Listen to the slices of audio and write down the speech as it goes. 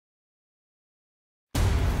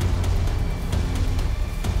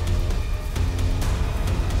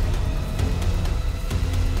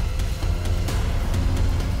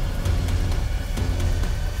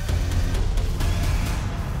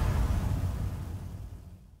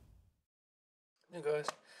Hey guys,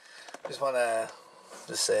 just want to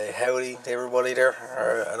say howdy to everybody there.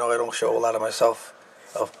 I know I don't show a lot of myself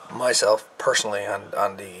personally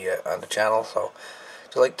on the channel, so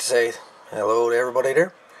just like to say hello to everybody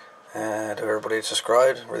there, and to everybody that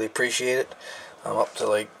subscribed. Really appreciate it. I'm up to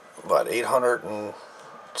like what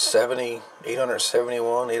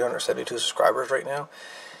 872 subscribers right now.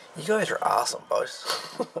 You guys are awesome, boys.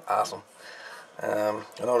 Awesome. I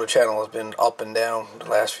know the channel has been up and down the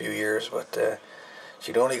last few years, but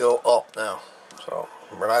she'd only go up now. So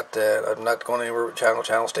I'm not going anywhere with channel.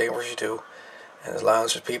 Channel staying where she do. And as long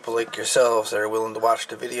as there's people like yourselves that are willing to watch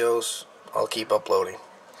the videos, I'll keep uploading.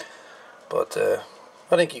 But I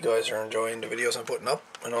think you guys are enjoying the videos I'm putting up.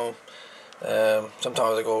 I know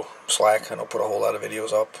sometimes I go slack and I'll put a whole lot of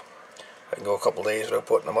videos up. I can go a couple days without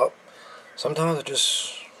putting them up. Sometimes I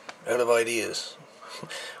just out of ideas.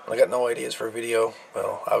 When I got no ideas for a video,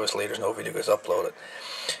 well, obviously there's no video gets uploaded.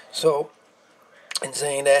 So, in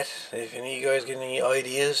saying that, if any of you guys get any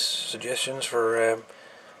ideas, suggestions for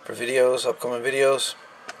videos, upcoming videos,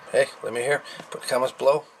 hey, let me hear. Put the comments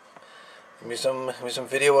below. Give me some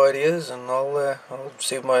video ideas, and I'll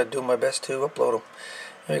see if I do my best to upload them.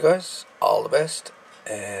 Anyway, guys, all the best.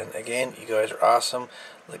 And again, you guys are awesome.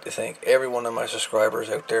 I'd like to thank every one of my subscribers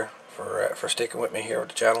out there for sticking with me here with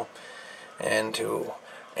the channel. And to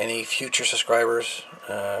any future subscribers,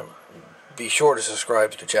 be sure to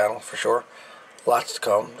subscribe to the channel for sure. Lots to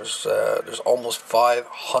come. There's almost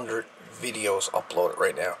 500 videos uploaded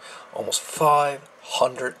right now. Almost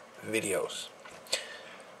 500 videos.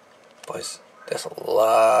 Boys, that's a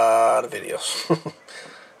lot of videos.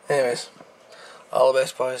 Anyways, all the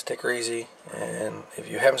best, boys. Take her easy. And if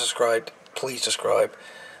you haven't subscribed, please subscribe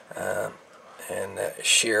and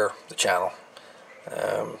share the channel.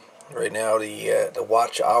 Right now, the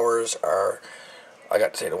watch hours are, I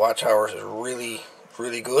got to say, the watch hours is really,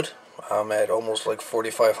 really good. I'm at almost like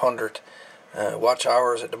 4,500 watch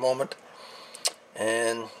hours at the moment,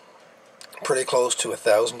 and pretty close to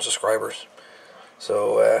 1,000 subscribers.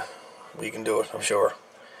 So we can do it, I'm sure.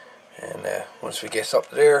 And once we get up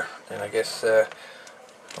there, then I guess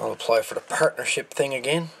I'll apply for the partnership thing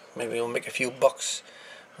again. Maybe we'll make a few bucks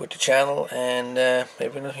with the channel, and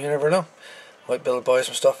maybe you never know. Might be able to buy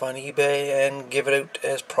some stuff on eBay and give it out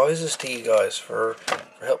as prizes to you guys for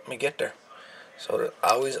helping me get there. So there's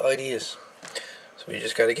always ideas. So we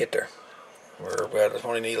just got to get there. We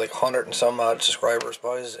only need like 100 and some odd subscribers,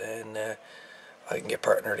 boys, and I can get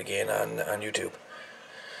partnered again on YouTube.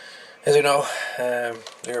 As you know,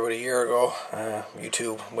 about a year ago,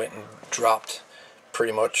 YouTube went and dropped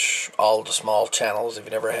pretty much all the small channels. If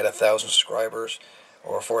you never had 1,000 subscribers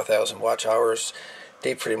or 4,000 watch hours,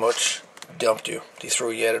 they pretty much dumped you. They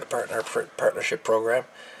threw you out of the partnership program.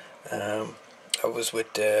 I was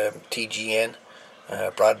with TGN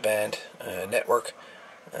Broadband Network.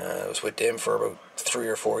 I was with them for about 3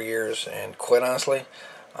 or 4 years, and quite honestly,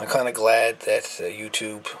 I'm kind of glad that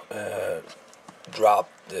YouTube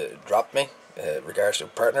dropped me regards to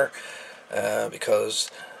partner, because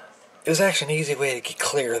it was actually an easy way to get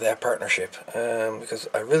clear of that partnership, because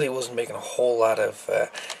I really wasn't making a whole lot of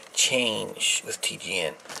change with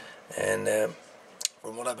TGN. And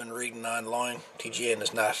from what I've been reading online, TGN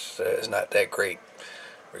is not that great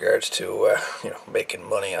in regards to making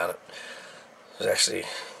money on it. There's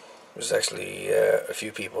actually a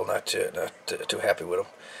few people not too happy with them.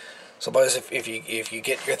 So, boys, if you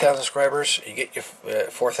get your 1,000 subscribers, you get your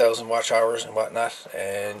 4,000 watch hours and whatnot,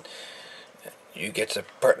 and you get the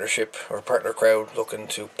partnership or partner crowd looking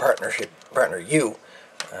to partner you,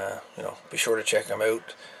 be sure to check them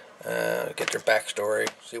out. Get their backstory,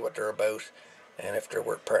 see what they're about, and if they're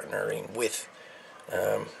worth partnering with.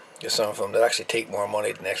 There's some of them that actually take more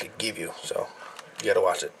money than they actually give you, so you gotta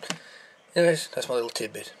watch it. Anyways, that's my little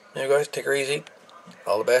tidbit. Anyway, guys, take her easy.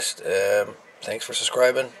 All the best. Thanks for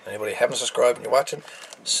subscribing. Anybody haven't subscribed and you're watching,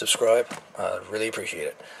 subscribe. I really appreciate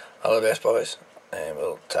it. All the best, boys, and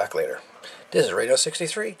we'll talk later. This is Radio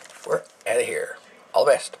 63. We're out of here. All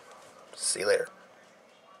the best. See you later.